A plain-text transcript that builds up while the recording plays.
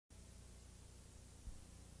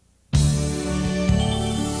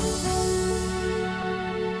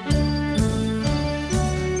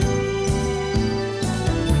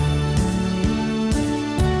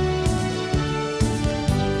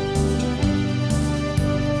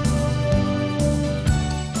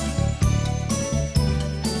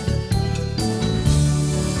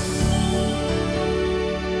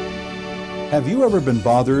Have you ever been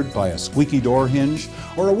bothered by a squeaky door hinge,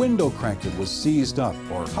 or a window crank that was seized up,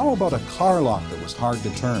 or how about a car lock that was hard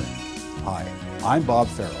to turn? Hi, I'm Bob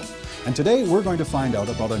Farrell, and today we're going to find out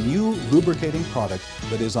about a new lubricating product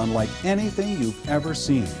that is unlike anything you've ever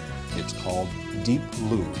seen. It's called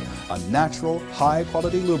Deeplube, a natural,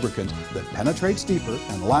 high-quality lubricant that penetrates deeper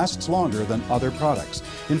and lasts longer than other products.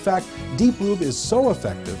 In fact, Deeplube is so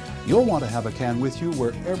effective, you'll want to have a can with you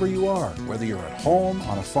wherever you are, whether you're at home,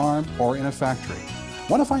 on a farm, or in a factory.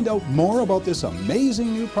 Want to find out more about this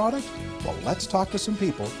amazing new product? Well, let's talk to some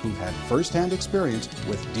people who've had first-hand experience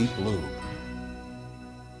with Deeplube.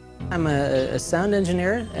 I'm a sound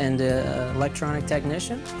engineer and an electronic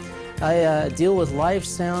technician. I deal with live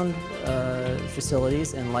sound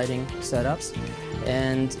facilities and lighting setups,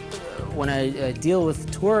 and when I deal with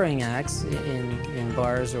touring acts in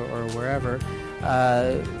bars or wherever,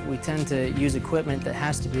 we tend to use equipment that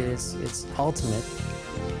has to be its ultimate.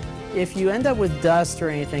 If you end up with dust or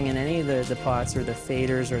anything in any of the pots or the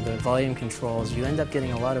faders or the volume controls, you end up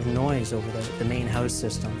getting a lot of noise over the main house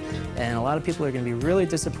system. And a lot of people are going to be really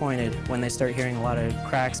disappointed when they start hearing a lot of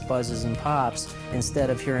cracks, buzzes, and pops instead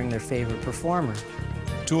of hearing their favorite performer.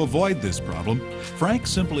 To avoid this problem, Frank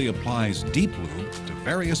simply applies Deeplube to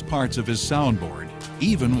various parts of his soundboard,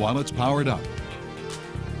 even while it's powered up.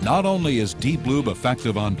 Not only is Deeplube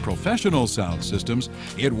effective on professional sound systems,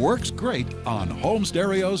 it works great on home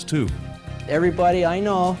stereos too. Everybody I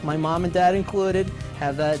know, my mom and dad included,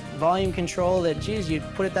 have that volume control that, geez, you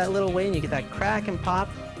put it that little way and you get that crack and pop.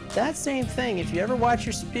 That same thing, if you ever watch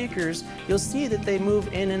your speakers, you'll see that they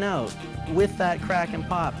move in and out with that crack and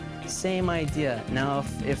pop. Same idea. Now,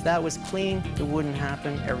 if that was clean, it wouldn't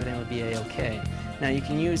happen. Everything would be a-okay. Now, you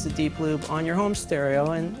can use the Deeplube on your home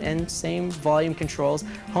stereo and same volume controls.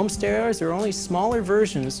 Home stereos are only smaller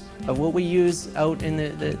versions of what we use out in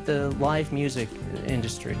the live music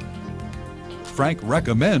industry. Frank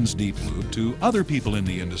recommends Deeplube to other people in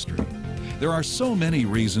the industry. There are so many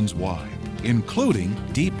reasons why, including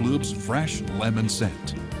Deeplube's fresh lemon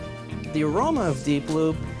scent. The aroma of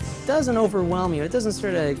Deeplube doesn't overwhelm you. It doesn't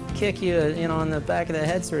sort of kick you, on the back of the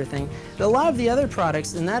head sort of thing. But a lot of the other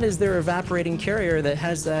products, and that is their evaporating carrier that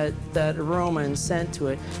has that aroma and scent to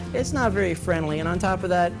it, it's not very friendly. And on top of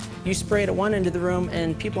that, you spray it at one end of the room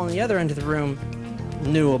and people on the other end of the room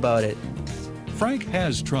knew about it. Frank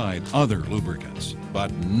has tried other lubricants,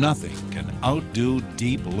 but nothing can outdo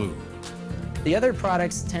Deeplube. The other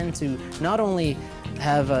products tend to not only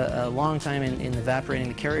have a long time in evaporating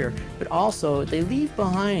the carrier, but also they leave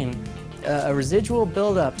behind a residual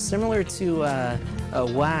buildup similar to a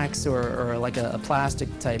wax or like a plastic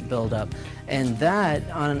type buildup. And that,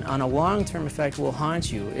 on a long-term effect, will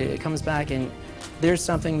haunt you. It comes back and there's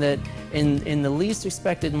something that in the least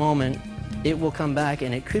expected moment, it will come back,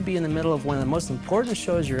 and it could be in the middle of one of the most important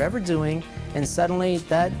shows you're ever doing, and suddenly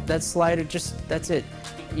that slider that's it.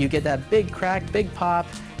 You get that big crack, big pop,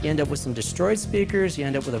 you end up with some destroyed speakers, you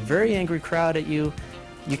end up with a very angry crowd at you.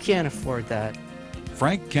 You can't afford that.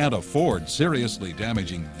 Frank can't afford seriously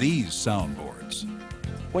damaging these soundboards.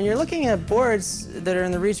 When you're looking at boards that are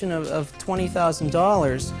in the region of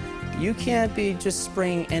 $20,000, you can't be just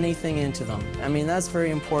spraying anything into them. I mean, that's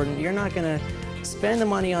very important. You're not going to spend the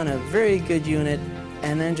money on a very good unit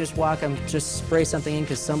and then just just spray something in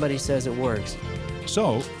because somebody says it works.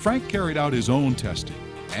 So, Frank carried out his own testing,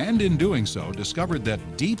 and in doing so, discovered that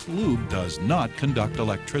Deeplube does not conduct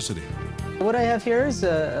electricity. What I have here is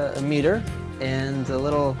a meter and a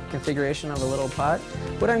little configuration of a little pot.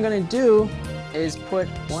 What I'm going to do is put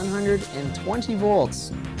 120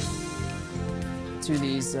 volts to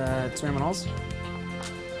these terminals.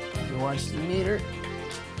 You watch the meter.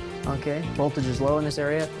 Okay, voltage is low in this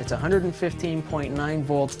area. It's 115.9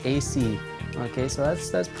 volts AC. Okay, so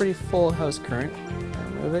that's pretty full house current.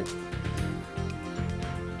 Remove it.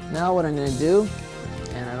 Now what I'm going to do,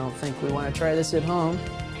 and I don't think we want to try this at home,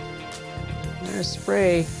 I'm going to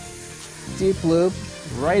spray Deeplube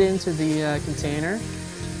right into the container.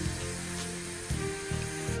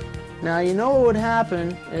 Now you know what would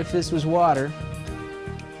happen if this was water.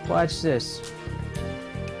 Watch this.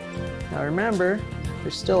 Now remember,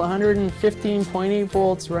 there's still 115.8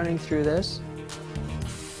 volts running through this.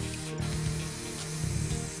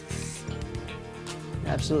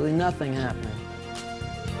 Absolutely nothing happening.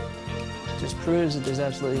 Just proves that there's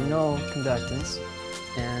absolutely no conductance.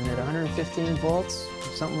 And at 115 volts,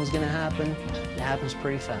 if something was going to happen, it happens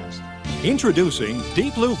pretty fast. Introducing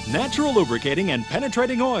Deeplube Natural Lubricating and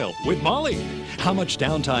Penetrating Oil with Molly. How much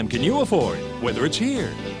downtime can you afford, whether it's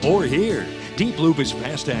here or here? Deeplube is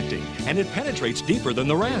fast-acting, and it penetrates deeper than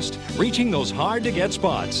the rest, reaching those hard-to-get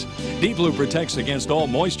spots. Deeplube protects against all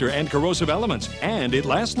moisture and corrosive elements, and it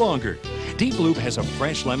lasts longer. Deeplube has a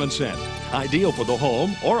fresh lemon scent, ideal for the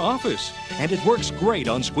home or office, and it works great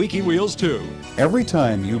on squeaky wheels too. Every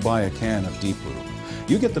time you buy a can of Deeplube,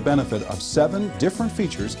 you get the benefit of 7 different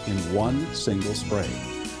features in one single spray.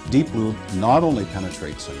 Deeplube not only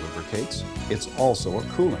penetrates and lubricates, it's also a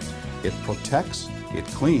coolant. It protects, it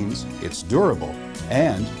cleans, it's durable,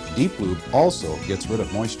 and Deeplube also gets rid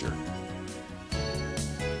of moisture.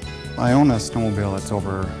 I own a snowmobile that's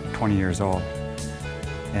over 20 years old,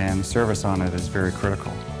 and service on it is very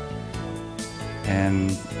critical.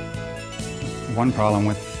 And one problem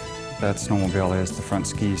with that snowmobile is the front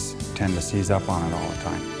skis tend to seize up on it all the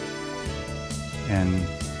time. And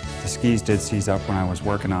the skis did seize up when I was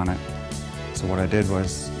working on it. So what I did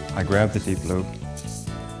was I grabbed the Deeplube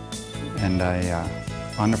and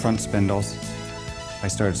on the front spindles, I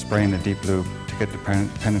started spraying the Deeplube to get the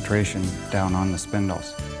penetration down on the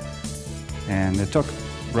spindles. And it took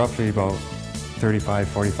roughly about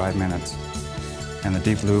 35-45 minutes. And the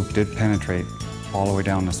Deeplube did penetrate all the way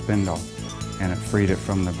down the spindle, and it freed it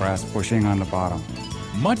from the brass bushing on the bottom.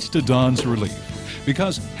 Much to Don's relief,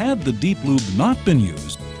 because had the Deeplube not been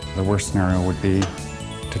used, The worst scenario would be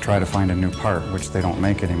to try to find a new part, which they don't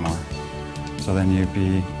make anymore. So then you'd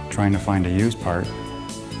be trying to find a used part,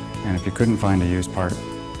 and if you couldn't find a used part,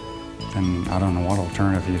 then I don't know what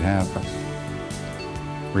alternative you'd have, but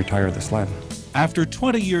retire the sled. after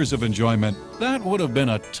 20 years of enjoyment, that would have been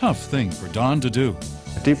a tough thing for Don to do.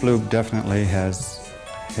 The Deeplube definitely has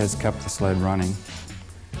kept the sled running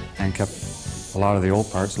and kept a lot of the old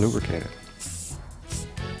parts lubricated.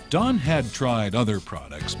 Don had tried other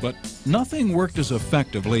products, but nothing worked as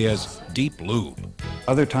effectively as Deeplube.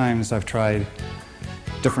 Other times I've tried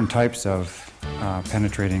different types of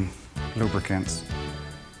penetrating lubricants,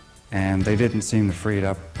 and they didn't seem to free it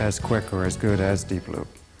up as quick or as good as Deeplube.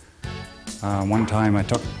 One time I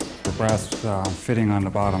took the brass fitting on the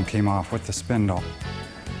bottom, came off with the spindle,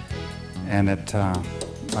 and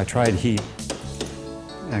I tried heat,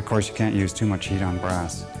 and of course you can't use too much heat on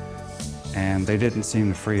brass, and they didn't seem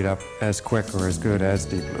to free it up as quick or as good as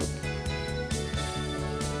Deeplube.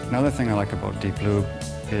 Another thing I like about Deeplube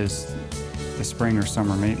is the spring or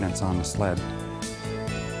summer maintenance on the sled,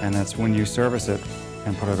 and that's when you service it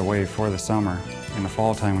and put it away for the summer. In the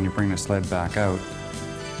fall time when you bring the sled back out,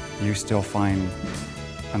 you still find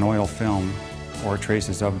an oil film or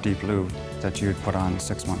traces of Deeplube that you had put on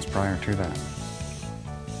 6 months prior to that.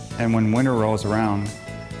 And when winter rolls around,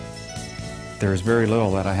 there's very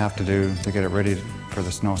little that I have to do to get it ready for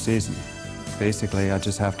the snow season. Basically, I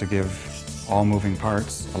just have to give all moving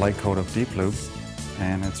parts a light coat of Deeplube,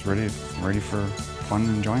 and it's ready for fun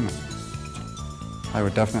and enjoyment. I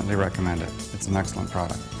would definitely recommend it. It's an excellent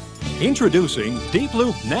product. Introducing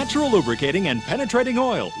Deeplube Natural Lubricating and Penetrating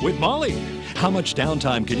Oil with Molly. How much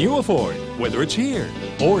downtime can you afford, whether it's here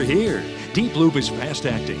or here? Deeplube is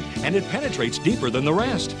fast-acting, and it penetrates deeper than the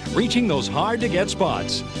rest, reaching those hard-to-get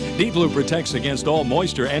spots. Deeplube protects against all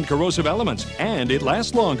moisture and corrosive elements, and it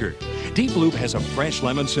lasts longer. Deeplube has a fresh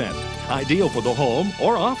lemon scent, ideal for the home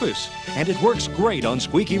or office, and it works great on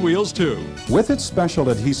squeaky wheels too. With its special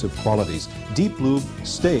adhesive qualities, Deeplube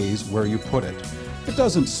stays where you put it. It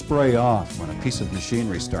doesn't spray off when a piece of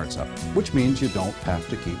machinery starts up, which means you don't have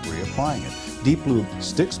to keep reapplying it. Deeplube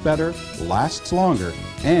sticks better, lasts longer,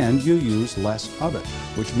 and you use less of it,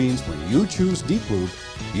 which means when you choose Deeplube,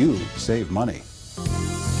 you save money.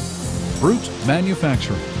 Brute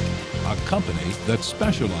Manufacturing, a company that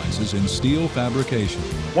specializes in steel fabrication.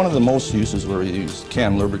 One of the most uses where we use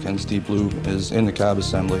canned lubricants, Deeplube, is in the cab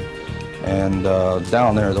assembly. And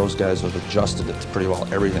down there, those guys have adjusted it to pretty well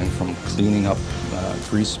everything from cleaning up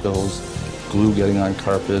grease spills, glue getting on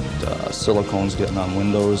carpet, silicones getting on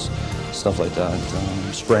windows, stuff like that.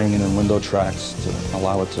 Spraying it in window tracks to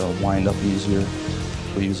allow it to wind up easier.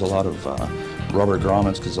 We use a lot of rubber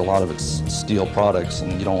grommets because a lot of it's steel products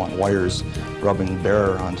and you don't want wires rubbing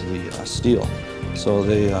bare onto the steel. So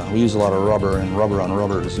we use a lot of rubber, and rubber on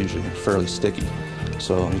rubber is usually fairly sticky.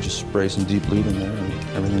 So you just spray some Deeplube in there and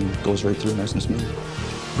everything goes right through nice and smooth.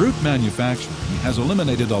 Brute Manufacturing has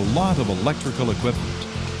eliminated a lot of electrical equipment.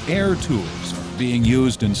 Air tools are being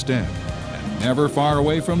used instead. And never far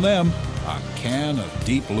away from them, a can of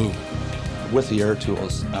Deeplube. With the air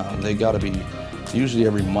tools, they got to be, usually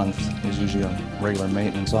every month is usually a regular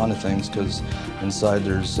maintenance on the things, because inside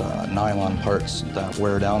there's nylon parts that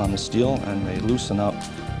wear down on the steel and they loosen up.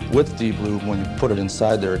 With Deeplube, when you put it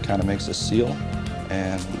inside there, it kind of makes a seal.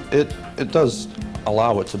 And it does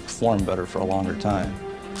allow it to perform better for a longer time,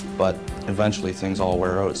 but eventually things all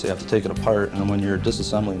wear out, so you have to take it apart, and when you're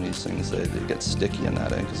disassembling these things, they get sticky in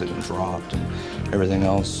that end because they've been dropped and everything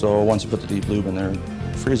else. So once you put the Deeplube in there,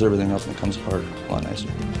 it frees everything up and it comes apart a lot nicer.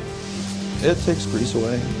 It takes grease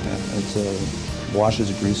away. It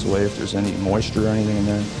washes grease away if there's any moisture or anything in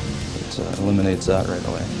there. It eliminates that right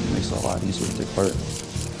away. It makes it a lot easier to take apart.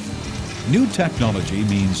 New technology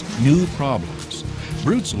means new problems.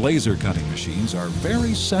 Brute's laser cutting machines are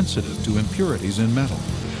very sensitive to impurities in metal.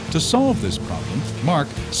 To solve this problem, Mark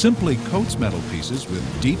simply coats metal pieces with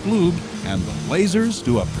Deeplube, and the lasers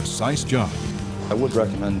do a precise job. I would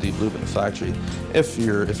recommend Deeplube in a factory. If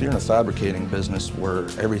you're in a fabricating business where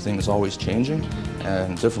everything is always changing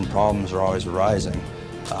and different problems are always arising,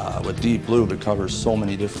 with Deeplube it covers so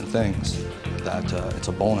many different things that it's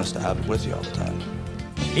a bonus to have it with you all the time.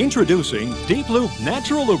 Introducing Deeplube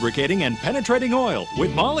Natural Lubricating and Penetrating Oil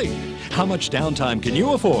with Molly. How much downtime can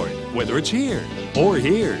you afford, whether it's here or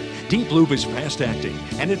here? Deeplube is fast-acting,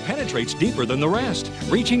 and it penetrates deeper than the rest,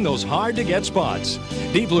 reaching those hard-to-get spots.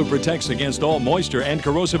 Deeplube protects against all moisture and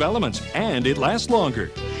corrosive elements, and it lasts longer.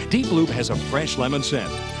 Deeplube has a fresh lemon scent,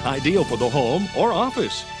 ideal for the home or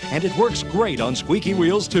office, and it works great on squeaky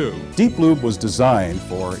wheels, too. Deeplube was designed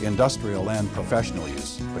for industrial and professional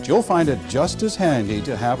use, but you'll find it just as handy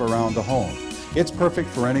to have around the home. It's perfect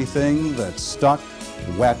for anything that's stuck,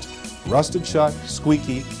 wet, rusted shut,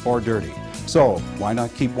 squeaky, or dirty. So why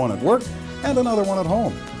not keep one at work and another one at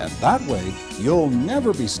home? And that way, you'll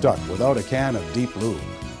never be stuck without a can of Deeplube.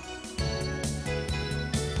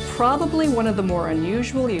 Probably one of the more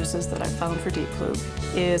unusual uses that I've found for Deeplube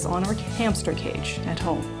is on our hamster cage at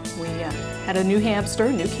home. We had a new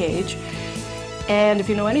hamster, new cage, and if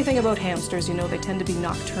you know anything about hamsters, you know they tend to be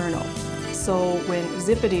nocturnal. So when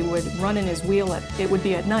Zippity would run in his wheel, it would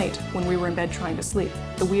be at night when we were in bed trying to sleep.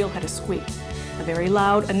 The wheel had a squeak. A very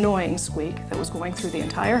loud, annoying squeak that was going through the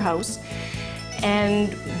entire house.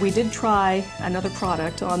 And we did try another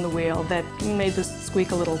product on the wheel that made the squeak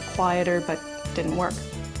a little quieter, but didn't work.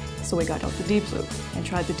 So we got out the Deeplube and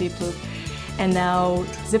tried the Deeplube. And now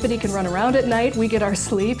Zippity can run around at night, we get our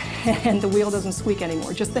sleep, and the wheel doesn't squeak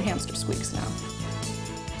anymore, just the hamster squeaks now.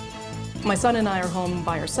 My son and I are home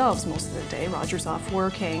by ourselves most of the day. Roger's off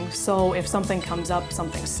working, so if something comes up,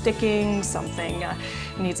 something sticking, something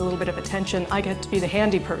needs a little bit of attention, I get to be the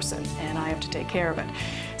handy person, and I have to take care of it.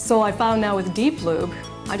 So I found now with Deeplube,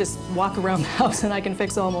 I just walk around the house and I can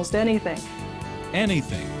fix almost anything.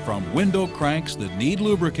 Anything from window cranks that need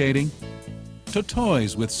lubricating to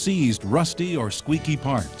toys with seized rusty or squeaky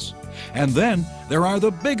parts. And then there are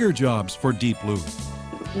the bigger jobs for Deeplube.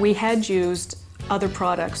 We had used other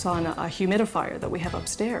products on a humidifier that we have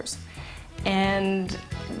upstairs, and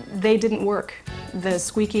they didn't work. The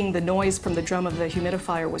squeaking, the noise from the drum of the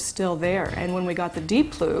humidifier was still there, and when we got the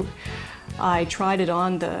Deeplube, I tried it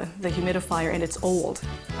on the humidifier, and it's old.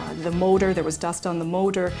 The motor, there was dust on the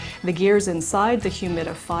motor. The gears inside the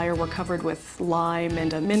humidifier were covered with lime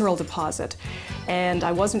and a mineral deposit, and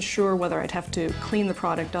I wasn't sure whether I'd have to clean the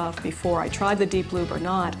product off before I tried the Deeplube or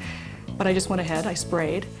not, but I just went ahead, I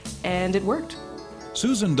sprayed, and it worked.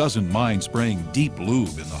 Susan doesn't mind spraying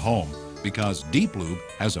Deeplube in the home because Deeplube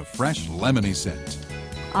has a fresh lemony scent.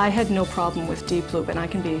 I had no problem with Deeplube, and I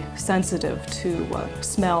can be sensitive to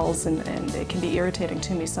smells, and it can be irritating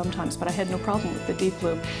to me sometimes, but I had no problem with the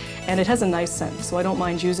Deeplube. And it has a nice scent, so I don't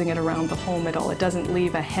mind using it around the home at all. It doesn't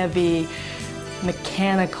leave a heavy,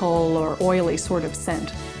 mechanical or oily sort of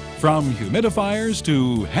scent. From humidifiers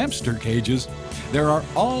to hamster cages, there are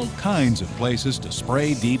all kinds of places to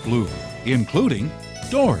spray Deeplube, including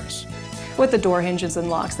doors. With the door hinges and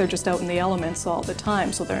locks, they're just out in the elements all the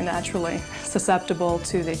time, so they're naturally susceptible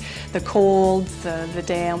to the cold, the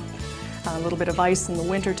damp, a little bit of ice in the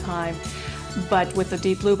wintertime. But with the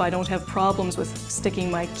Deeplube, I don't have problems with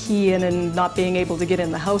sticking my key in and not being able to get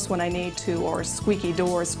in the house when I need to, or squeaky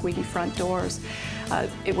doors, squeaky front doors.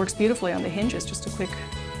 It works beautifully on the hinges, just a quick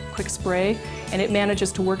spray, and it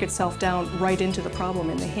manages to work itself down right into the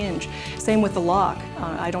problem in the hinge. Same with the lock.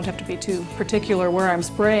 I don't have to be too particular where I'm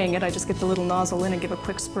spraying it. I just get the little nozzle in and give a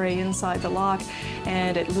quick spray inside the lock,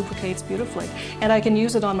 and it lubricates beautifully. And I can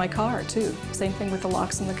use it on my car too. Same thing with the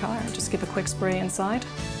locks in the car. Just give a quick spray inside,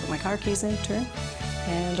 put my car keys in, turn,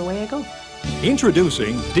 and away I go.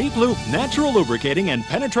 Introducing Deeplube Natural Lubricating and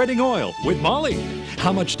Penetrating Oil with Molly.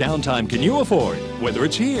 How much downtime can you afford, whether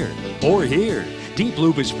it's here or here?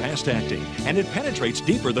 Deeplube is fast-acting, and it penetrates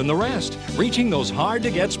deeper than the rest, reaching those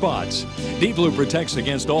hard-to-get spots. Deeplube protects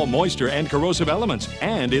against all moisture and corrosive elements,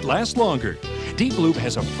 and it lasts longer. Deeplube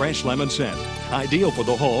has a fresh lemon scent, ideal for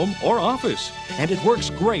the home or office, and it works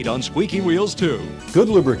great on squeaky wheels, too. Good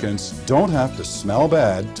lubricants don't have to smell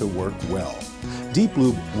bad to work well.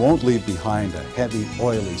 Deeplube won't leave behind a heavy,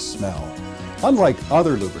 oily smell. Unlike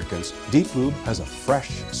other lubricants, Deeplube has a fresh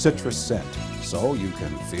citrus scent, so you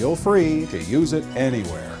can feel free to use it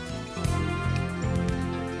anywhere.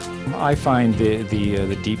 I find the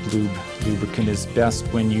Deeplube lubricant is best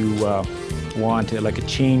when you want, like a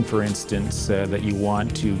chain for instance, that you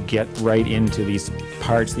want to get right into these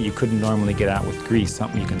parts that you couldn't normally get at with grease,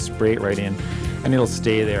 something you can spray it right in and it'll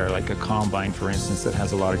stay there, like a combine for instance that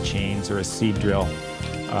has a lot of chains, or a seed drill.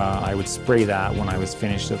 I would spray that when I was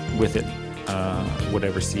finished with it,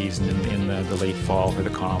 whatever season, in the late fall for the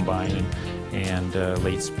combine and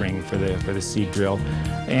late spring for the seed drill.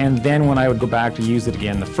 And then when I would go back to use it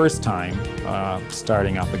again the first time,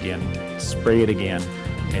 starting up again, spray it again,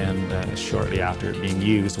 and shortly after it being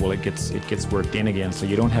used, well, it gets worked in again, so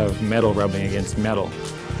you don't have metal rubbing against metal.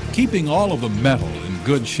 Keeping all of the metal in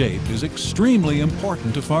good shape is extremely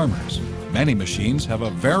important to farmers. Many machines have a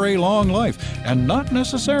very long life, and not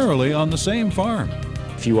necessarily on the same farm.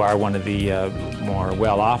 If you are one of the more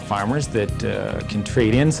well-off farmers that can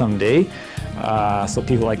trade in someday, so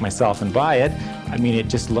people like myself can buy it, I mean, it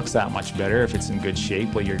just looks that much better if it's in good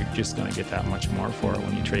shape. Well, you're just going to get that much more for it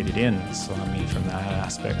when you trade it in. So, I mean, from that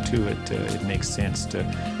aspect too, it makes sense to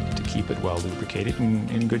keep it well lubricated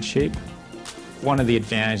and in good shape. One of the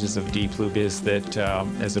advantages of Deeplube is that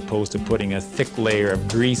as opposed to putting a thick layer of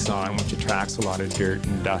grease on, which attracts a lot of dirt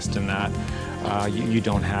and dust and that, you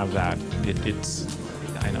don't have that. It's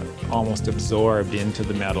almost absorbed into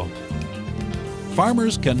the metal.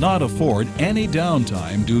 Farmers cannot afford any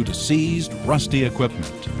downtime due to seized, rusty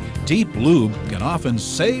equipment. Deeplube can often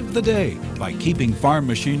save the day by keeping farm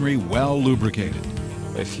machinery well lubricated.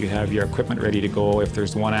 If you have your equipment ready to go, if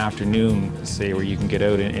there's one afternoon, say, where you can get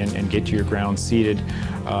out and get your ground seeded,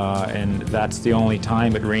 and that's the only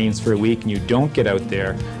time it rains for a week and you don't get out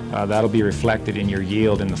there, that'll be reflected in your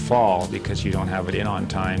yield in the fall because you don't have it in on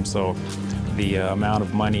time. So the amount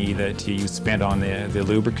of money that you spent on the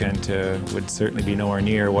lubricant would certainly be nowhere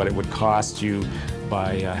near what it would cost you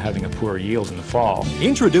by having a poor yield in the fall.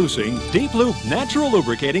 Introducing Deeplube Natural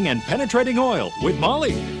Lubricating and Penetrating Oil with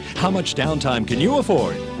Molly. How much downtime can you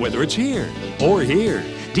afford, whether it's here or here?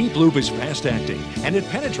 Deeplube is fast-acting, and it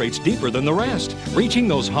penetrates deeper than the rest, reaching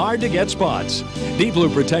those hard-to-get spots.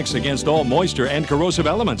 Deeplube protects against all moisture and corrosive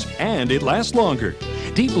elements, and it lasts longer.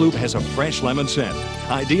 Deeplube has a fresh lemon scent,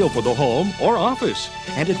 ideal for the home or office,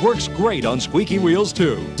 and it works great on squeaky wheels,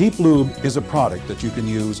 too. Deeplube is a product that you can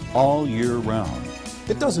use all year round.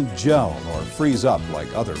 It doesn't gel or freeze up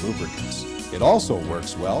like other lubricants. It also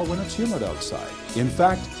works well when it's humid outside. In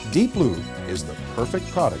fact, Deeplube is the perfect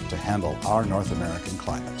product to handle our North American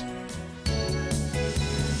climate.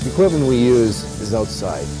 The equipment we use is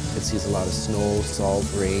outside. It sees a lot of snow, salt,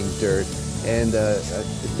 rain, dirt, and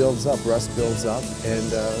it builds up, rust builds up,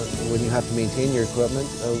 and when you have to maintain your equipment,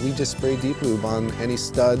 we just spray Deeplube on any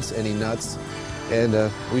studs, any nuts, and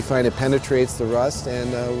we find it penetrates the rust,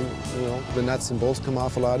 and the nuts and bolts come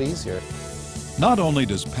off a lot easier. Not only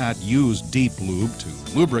does Pat use Deeplube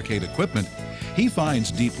to lubricate equipment, he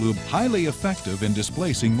finds Deeplube highly effective in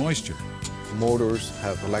displacing moisture. Motors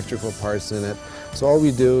have electrical parts in it, so all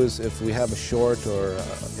we do is if we have a short or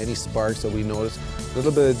any sparks that we notice, a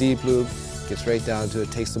little bit of Deeplube gets right down to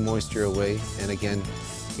it, takes the moisture away, and again,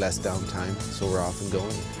 less downtime, so we're off and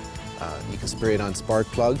going. You can spray it on spark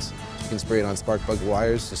plugs, you can spray it on spark plug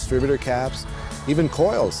wires, distributor caps, even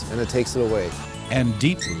coils, and it takes it away. And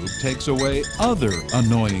Deeplube takes away other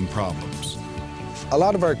annoying problems. A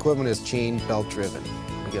lot of our equipment is chain belt driven.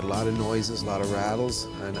 We get a lot of noises, a lot of rattles,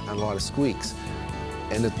 and a lot of squeaks.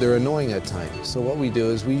 And they're annoying at times. So what we do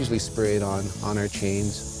is we usually spray it on our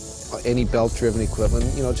chains, any belt driven equipment,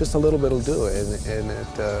 just a little bit will do it, and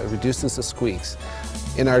it reduces the squeaks.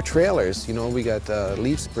 In our trailers, we got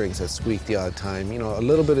leaf springs that squeak the odd time. A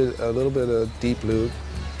little bit of Deeplube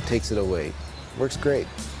takes it away. Works great.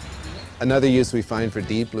 Another use we find for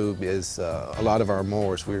Deeplube is a lot of our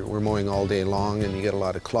mowers. We're mowing all day long and you get a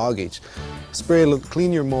lot of cloggage.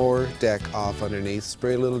 Clean your mower deck off underneath,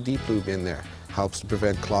 spray a little Deeplube in there. Helps to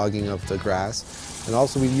prevent clogging of the grass. And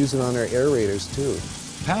also we use it on our aerators too.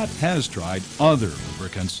 Pat has tried other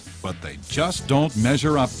lubricants, but they just don't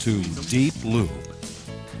measure up to Deeplube.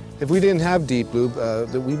 If we didn't have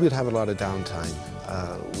Deeplube, we would have a lot of downtime.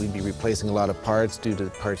 We'd be replacing a lot of parts due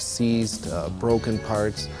to parts seized, broken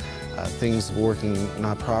parts. Things working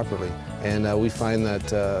not properly, and we find that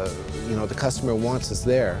the customer wants us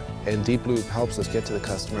there, and Deeplube helps us get to the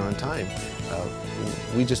customer on time.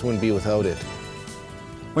 We just wouldn't be without it.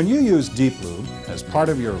 When you use Deeplube as part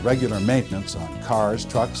of your regular maintenance on cars,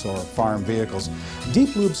 trucks, or farm vehicles,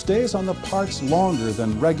 Deeplube stays on the parts longer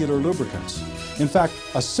than regular lubricants. In fact,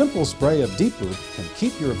 a simple spray of Deeplube can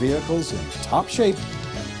keep your vehicles in top shape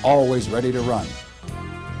and always ready to run.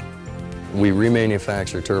 We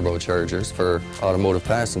remanufacture turbochargers for automotive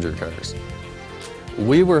passenger cars.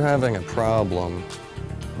 We were having a problem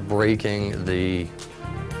breaking the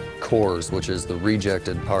cores, which is the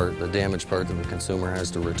rejected part, the damaged part that the consumer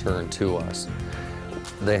has to return to us.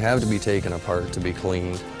 They have to be taken apart to be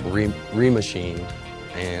cleaned, remachined,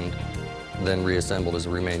 and then reassembled as a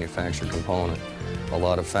remanufactured component. A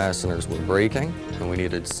lot of fasteners were breaking, and we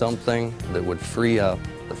needed something that would free up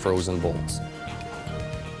the frozen bolts.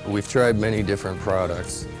 We've tried many different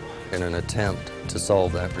products in an attempt to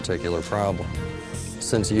solve that particular problem.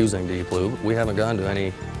 Since using Deeplube, we haven't gone to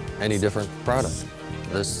any different product.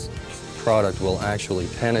 This product will actually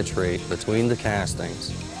penetrate between the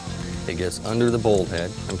castings. It gets under the bolt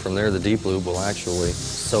head, and from there the Deeplube will actually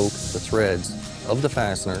soak the threads of the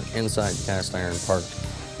fastener inside the cast iron part.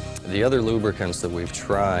 The other lubricants that we've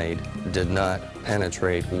tried did not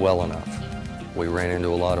penetrate well enough. We ran into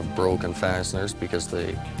a lot of broken fasteners because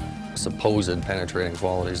the supposed penetrating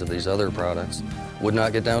qualities of these other products would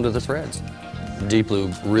not get down to the threads.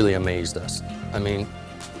 Deeplube really amazed us. I mean,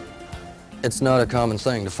 it's not a common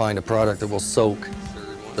thing to find a product that will soak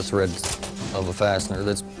the threads of a fastener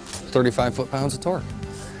that's 35 foot-pounds of torque.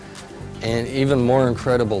 And even more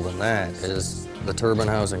incredible than that is the turbine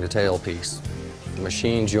housing, the tailpiece.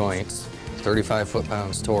 Machine joints, 35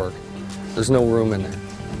 foot-pounds torque. There's no room in there.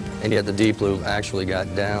 And yet the Deeplube actually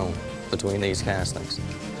got down between these castings.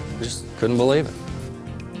 I just couldn't believe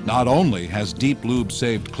it. Not only has Deeplube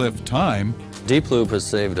saved Cliff time, Deeplube has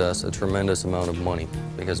saved us a tremendous amount of money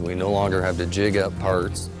because we no longer have to jig up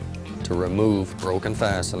parts to remove broken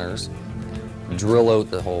fasteners, drill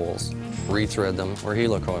out the holes, rethread them, or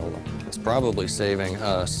helicoil them. It's probably saving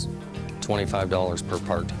us $25 per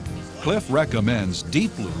part. Cliff recommends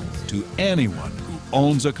Deeplube to anyone who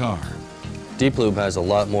owns a car. Deeplube has a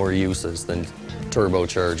lot more uses than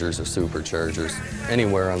turbochargers or superchargers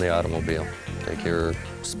anywhere on the automobile. Take your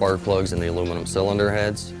spark plugs and the aluminum cylinder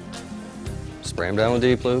heads, spray them down with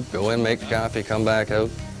Deeplube, go in, make the coffee, come back out.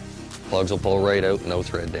 Plugs will pull right out, no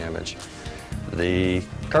thread damage. The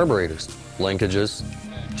carburetors, linkages,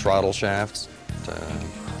 throttle shafts,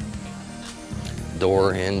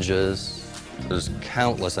 door hinges. There's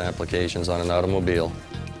countless applications on an automobile.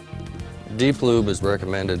 Deeplube is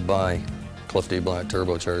recommended by Cliff D. Black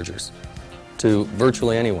Turbochargers to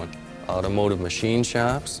virtually anyone. Automotive machine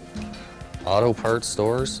shops, auto parts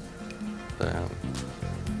stores,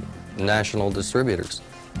 national distributors,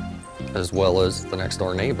 as well as the next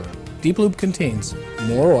door neighbor. Deeplube contains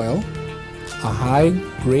more oil, a high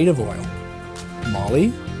grade of oil,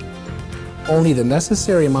 moly, only the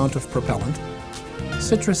necessary amount of propellant,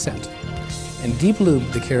 citrus scent, and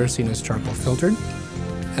Deeplube, the kerosene is charcoal filtered,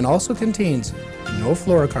 and also contains no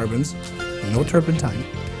fluorocarbons, no turpentine,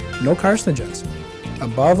 no carcinogens.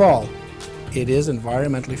 Above all, it is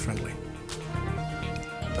environmentally friendly.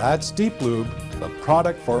 That's Deeplube, the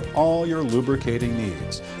product for all your lubricating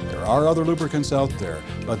needs. There are other lubricants out there,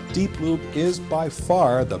 but Deeplube is by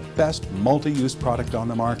far the best multi-use product on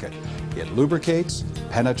the market. It lubricates,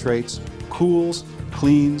 penetrates, cools,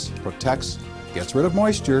 cleans, protects, gets rid of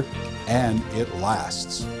moisture, and it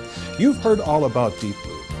lasts. You've heard all about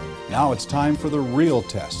Deeplube. Now it's time for the real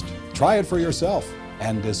test. Try it for yourself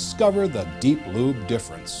and discover the Deeplube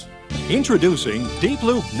difference. Introducing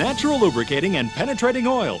Deeplube Natural Lubricating and Penetrating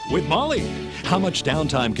Oil with Molly. How much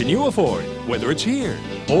downtime can you afford, whether it's here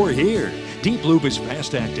or here? Deeplube is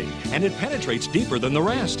fast-acting, and it penetrates deeper than the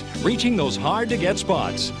rest, reaching those hard-to-get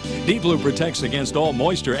spots. Deeplube protects against all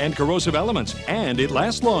moisture and corrosive elements, and it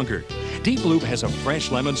lasts longer. Deeplube has a fresh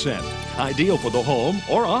lemon scent, ideal for the home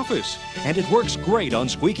or office, and it works great on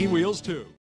squeaky wheels, too.